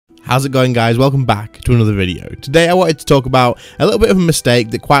How's it going, guys? Welcome back to another video. Today I wanted to talk about a little bit of a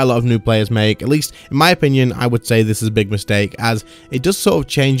mistake that quite a lot of new players make. At least in my opinion, I would say this is a big mistake, as it does sort of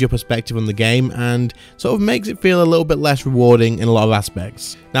change your perspective on the game and sort of makes it feel a little bit less rewarding in a lot of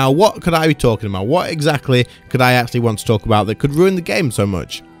aspects. Now, what could I be talking about? What exactly could I actually want to talk about that could ruin the game so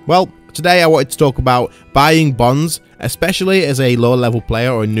much? Well, today I wanted to talk about buying bonds, especially as a lower level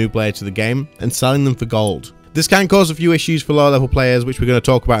player or a new player to the game, and selling them for gold. This can cause a few issues for lower level players, which we're going to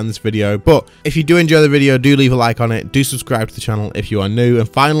talk about in this video, but if you do enjoy the video, do leave a like on it, do subscribe to the channel if you are new, and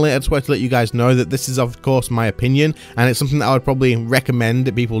finally I just wanted to let you guys know that this is of course my opinion, and it's something that I would probably recommend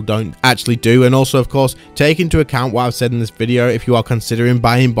that people don't actually do, and also of course take into account what I've said in this video if you are considering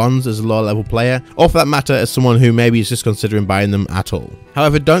buying bonds as a lower level player, or for that matter as someone who maybe is just considering buying them at all.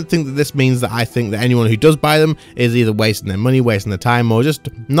 However, don't think that this means that I think that anyone who does buy them is either wasting their money, wasting their time, or just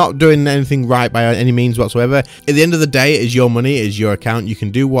not doing anything right by any means whatsoever. At the end of the day, it is your money, it is your account, you can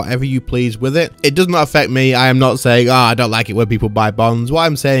do whatever you please with it. It does not affect me. I am not saying, oh, I don't like it when people buy bonds. What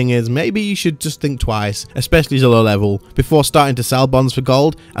I'm saying is maybe you should just think twice, especially as a low level, before starting to sell bonds for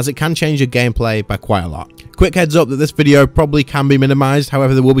gold, as it can change your gameplay by quite a lot. Quick heads up that this video probably can be minimized,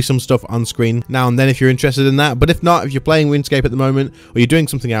 however there will be some stuff on screen now and then if you're interested in that, but if not, if you're playing RuneScape at the moment or you're doing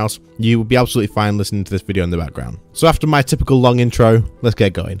something else, you will be absolutely fine listening to this video in the background. So after my typical long intro, let's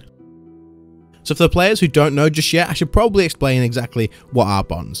get going. So for the players who don't know just yet, I should probably explain exactly what are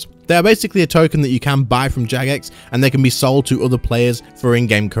bonds. They are basically a token that you can buy from Jagex, and they can be sold to other players for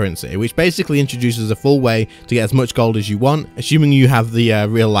in-game currency, which basically introduces a full way to get as much gold as you want, assuming you have the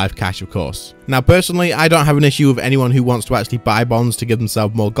real-life cash, of course. Now, personally, I don't have an issue with anyone who wants to actually buy bonds to give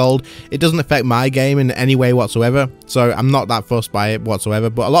themselves more gold. It doesn't affect my game in any way whatsoever, so I'm not that fussed by it whatsoever,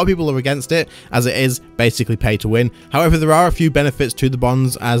 but a lot of people are against it, as it is basically pay to win. However, there are a few benefits to the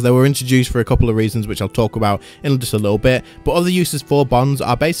bonds, as they were introduced for a couple of reasons, which I'll talk about in just a little bit, but other uses for bonds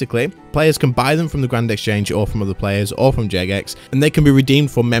are basically players can buy them from the Grand Exchange or from other players or from Jagex, and they can be redeemed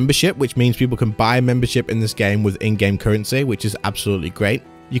for membership, which means people can buy membership in this game with in-game currency, which is absolutely great.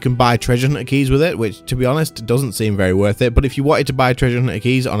 You can buy treasure hunter keys with it, which to be honest doesn't seem very worth it, but if you wanted to buy treasure hunter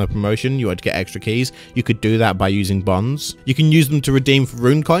keys on a promotion, you wanted to get extra keys, you could do that by using bonds. You can use them to redeem for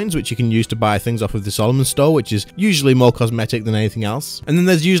rune coins, which you can use to buy things off of the Solomon store, which is usually more cosmetic than anything else. And then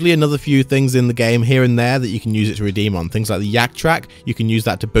there's usually another few things in the game here and there that you can use it to redeem on. Things like the yak track, you can use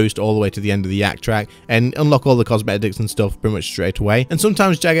that to boost all the way to the end of the yak track and unlock all the cosmetics and stuff pretty much straight away. And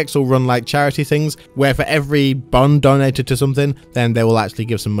sometimes Jagex will run like charity things, where for every bond donated to something, then they will actually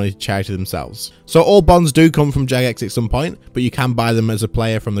give some money to charity themselves. So all bonds do come from Jagex at some point, but you can buy them as a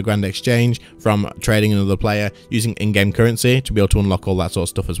player from the Grand Exchange, from trading another player, using in-game currency to be able to unlock all that sort of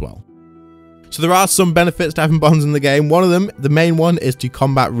stuff as well. So there are some benefits to having bonds in the game. One of them, the main one, is to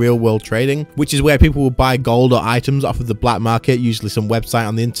combat real world trading, which is where people will buy gold or items off of the black market, usually some website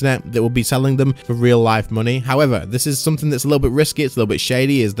on the internet that will be selling them for real life money. However, this is something that's a little bit risky, it's a little bit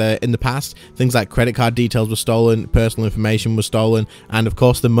shady, is that in the past, things like credit card details were stolen, personal information was stolen, and of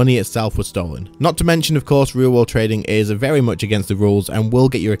course the money itself was stolen. Not to mention, of course, real world trading is very much against the rules and will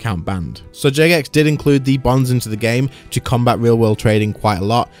get your account banned. So Jagex did include the bonds into the game to combat real world trading quite a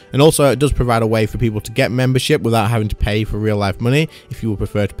lot, and also it does provide a way for people to get membership without having to pay for real life money. If you would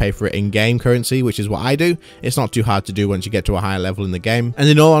prefer to pay for it in-game currency, which is what I do, it's not too hard to do once you get to a higher level in the game. And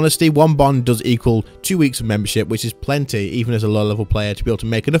in all honesty, one bond does equal 2 weeks of membership, which is plenty even as a low level player to be able to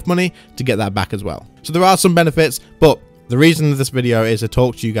make enough money to get that back as well. So there are some benefits, but the reason of this video is to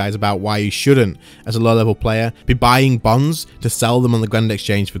talk to you guys about why you shouldn't, as a low level player, be buying bonds to sell them on the Grand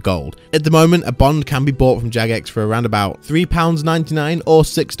Exchange for gold. At the moment, a bond can be bought from Jagex for around about £3.99 or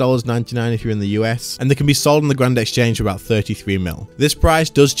 $6.99 if you're in the US, and they can be sold on the Grand Exchange for about 33 mil. This price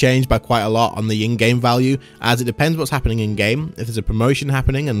does change by quite a lot on the in-game value, as it depends what's happening in-game. If there's a promotion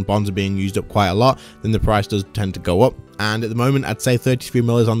happening and bonds are being used up quite a lot, then the price does tend to go up. And at the moment, I'd say 33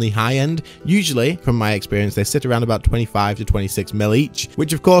 mil is on the high end. Usually, from my experience, they sit around about 25 to 26 mil each,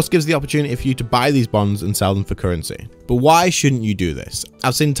 which of course gives the opportunity for you to buy these bonds and sell them for currency. But why shouldn't you do this?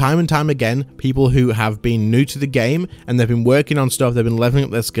 I've seen time and time again people who have been new to the game and they've been working on stuff, they've been leveling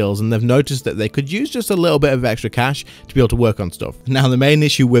up their skills, and they've noticed that they could use just a little bit of extra cash to be able to work on stuff. Now, the main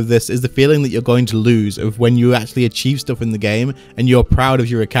issue with this is the feeling that you're going to lose of when you actually achieve stuff in the game and you're proud of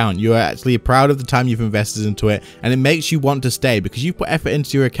your account. You're actually proud of the time you've invested into it, and it makes you want to stay because you've put effort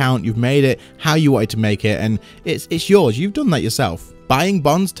into your account, you've made it how you wanted to make it, and it's yours. You've done that yourself. Buying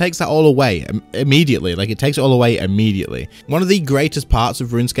bonds takes that all away immediately. Like, it takes it all away immediately. One of the greatest parts of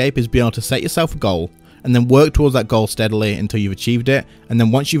RuneScape is being able to set yourself a goal and then work towards that goal steadily until you've achieved it. And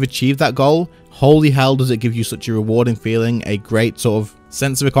then once you've achieved that goal, holy hell does it give you such a rewarding feeling, a great sort of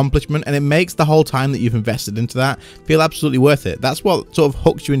sense of accomplishment, and it makes the whole time that you've invested into that feel absolutely worth it. That's what sort of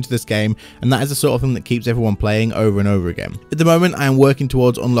hooks you into this game, and that is the sort of thing that keeps everyone playing over and over again. At the moment, I am working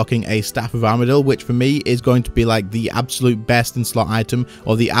towards unlocking a Staff of Armadyl, which for me is going to be like the absolute best in slot item,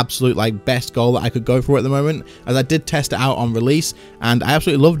 or the absolute like best goal that I could go for at the moment, as I did test it out on release and I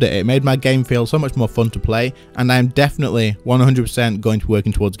absolutely loved it. It made my game feel so much more fun to play, and I am definitely 100% going to be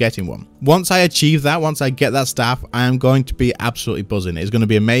working towards getting one. Once I achieve that, once I get that staff, I am going to be absolutely buzzing. It's going to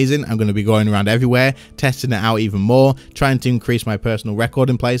be amazing. I'm going to be going around everywhere, testing it out even more, trying to increase my personal record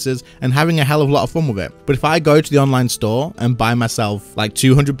in places, and having a hell of a lot of fun with it. But if I go to the online store and buy myself like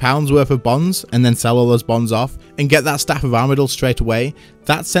 £200 worth of bonds and then sell all those bonds off and get that Staff of Armadyl straight away,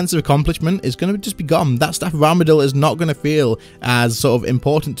 that sense of accomplishment is going to just be gone. That Staff of Armadyl is not going to feel as sort of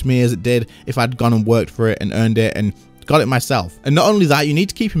important to me as it did if I'd gone and worked for it and earned it and got it myself. And not only that, you need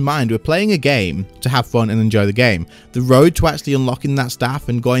to keep in mind we're playing a game to have fun and enjoy the game. The road to actually unlocking that staff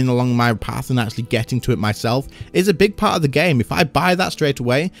and going along my path and actually getting to it myself is a big part of the game. If I buy that straight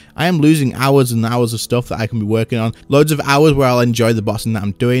away, I am losing hours and hours of stuff that I can be working on. Loads of hours where I'll enjoy the bossing that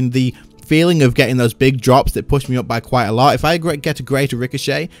I'm doing. The feeling of getting those big drops that push me up by quite a lot. If I get a greater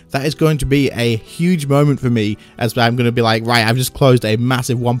ricochet, that is going to be a huge moment for me, as I'm going to be like, right, I've just closed a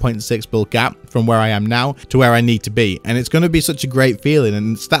massive 1.6 build gap from where I am now to where I need to be, and it's going to be such a great feeling.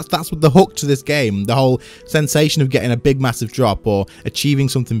 And that's what the hook to this game, the whole sensation of getting a big massive drop or achieving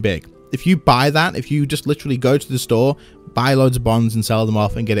something big. If you buy that, if you just literally go to the store, buy loads of bonds and sell them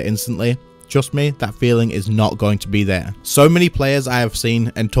off and get it instantly, trust me, that feeling is not going to be there. So many players I have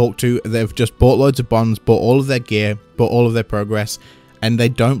seen and talked to, they've just bought loads of bonds, bought all of their gear, bought all of their progress, and they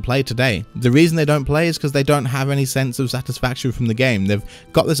don't play today. The reason they don't play is because they don't have any sense of satisfaction from the game. They've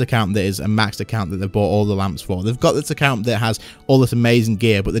got this account that is a maxed account that they've bought all the lamps for. They've got this account that has all this amazing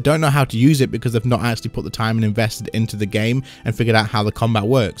gear, but they don't know how to use it because they've not actually put the time and invested into the game and figured out how the combat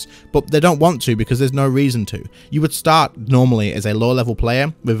works. But they don't want to because there's no reason to. You would start normally as a low level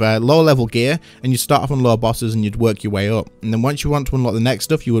player with low level gear, and you'd start off on lower bosses and you'd work your way up. And then once you want to unlock the next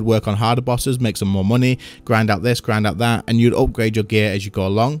stuff, you would work on harder bosses, make some more money, grind out this, grind out that, and you'd upgrade your gear as you go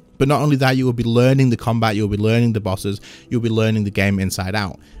along. But not only that, you will be learning the combat, you'll be learning the bosses, you'll be learning the game inside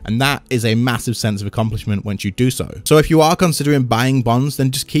out. And that is a massive sense of accomplishment once you do so. So if you are considering buying bonds,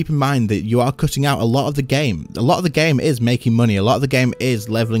 then just keep in mind that you are cutting out a lot of the game. A lot of the game is making money. A lot of the game is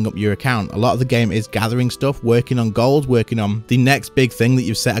leveling up your account. A lot of the game is gathering stuff, working on gold, working on the next big thing that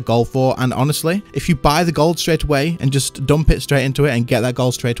you've set a goal for. And honestly, if you buy the gold straight away and just dump it straight into it and get that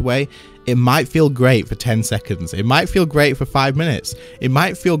gold straight away, it might feel great for 10 seconds. It might feel great for 5 minutes. It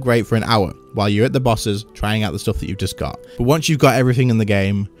might feel great for an hour while you're at the bosses trying out the stuff that you've just got. But once you've got everything in the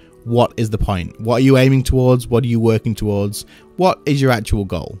game, what is the point? What are you aiming towards? What are you working towards? What is your actual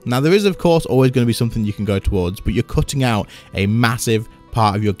goal? Now, there is, of course, always going to be something you can go towards, but you're cutting out a massive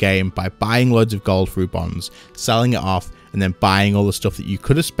part of your game by buying loads of gold through bonds, selling it off, and then buying all the stuff that you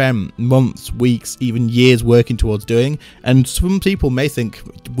could have spent months, weeks, even years working towards doing. And some people may think,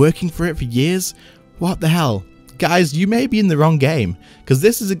 working for it for years? What the hell? Guys, you may be in the wrong game, because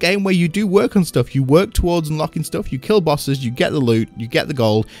this is a game where you do work on stuff. You work towards unlocking stuff, you kill bosses, you get the loot, you get the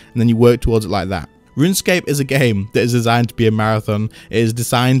gold, and then you work towards it like that. RuneScape is a game that is designed to be a marathon. It is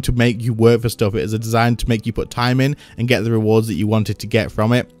designed to make you work for stuff. It is designed to make you put time in and get the rewards that you wanted to get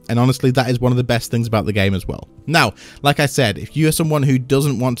from it. And honestly, that is one of the best things about the game as well. Now, like I said, if you're someone who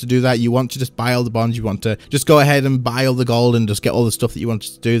doesn't want to do that, you want to just buy all the bonds, you want to just go ahead and buy all the gold and just get all the stuff that you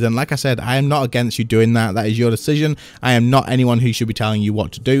wanted to do, then like I said, I am not against you doing that. That is your decision. I am not anyone who should be telling you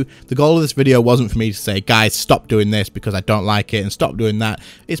what to do. The goal of this video wasn't for me to say, guys, stop doing this because I don't like it and stop doing that.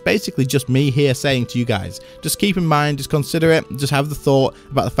 It's basically just me here saying to you guys, just keep in mind, just consider it, just have the thought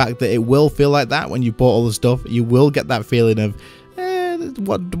about the fact that it will feel like that when you bought all the stuff. You will get that feeling of,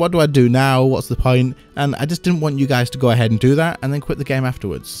 what do I do now? What's the point? And I just didn't want you guys to go ahead and do that and then quit the game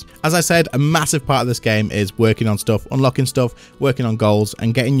afterwards. As I said, a massive part of this game is working on stuff, unlocking stuff, working on goals,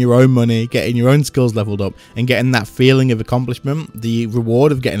 and getting your own money, getting your own skills leveled up, and getting that feeling of accomplishment, the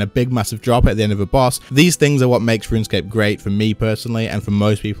reward of getting a big massive drop at the end of a boss. These things are what makes RuneScape great for me personally, and for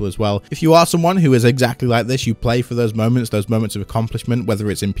most people as well. If you are someone who is exactly like this, you play for those moments of accomplishment, whether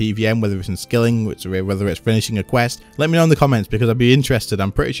it's in PvM, whether it's in skilling, whether it's finishing a quest, let me know in the comments, because I'd be interested.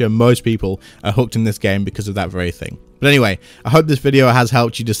 I'm pretty sure most people are hooked in this game because of that very thing. But anyway, I hope this video has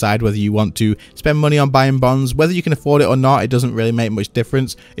helped you decide whether you want to spend money on buying bonds. Whether you can afford it or not, it doesn't really make much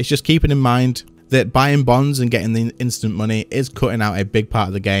difference. It's just keeping in mind that buying bonds and getting the instant money is cutting out a big part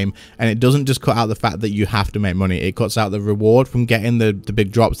of the game, and it doesn't just cut out the fact that you have to make money. It cuts out the reward from getting the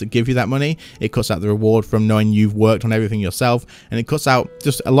big drops that give you that money. It cuts out the reward from knowing you've worked on everything yourself, and it cuts out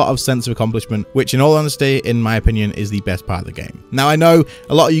just a lot of sense of accomplishment, which in all honesty, in my opinion, is the best part of the game. Now, I know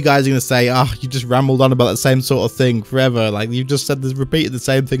a lot of you guys are going to say, oh, you just rambled on about the same sort of thing forever. Like, you just said this, repeated the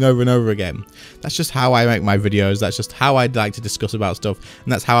same thing over and over again. That's just how I make my videos. That's just how I like to discuss about stuff,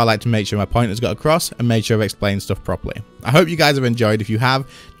 and that's how I like to make sure my point has got across and make sure I've explained stuff properly. I hope you guys have enjoyed. If you have,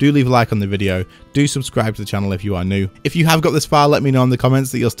 do leave a like on the video. Do subscribe to the channel if you are new. If you have got this far, let me know in the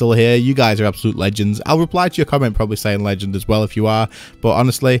comments that you're still here. You guys are absolute legends. I'll reply to your comment probably saying legend as well if you are, but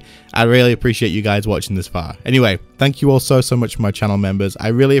honestly, I really appreciate you guys watching this far. Anyway, thank you all so much for my channel members. I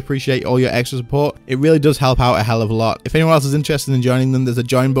really appreciate all your extra support. It really does help out a hell of a lot. If anyone else is interested in joining them, there's a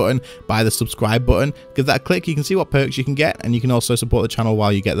join button by the subscribe button. Give that a click. You can see what perks you can get, and you can also support the channel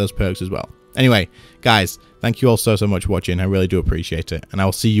while you get those perks as well. Anyway, guys, thank you all so much for watching. I really do appreciate it, and I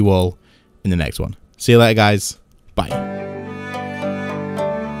will see you all in the next one. See you later, guys. Bye.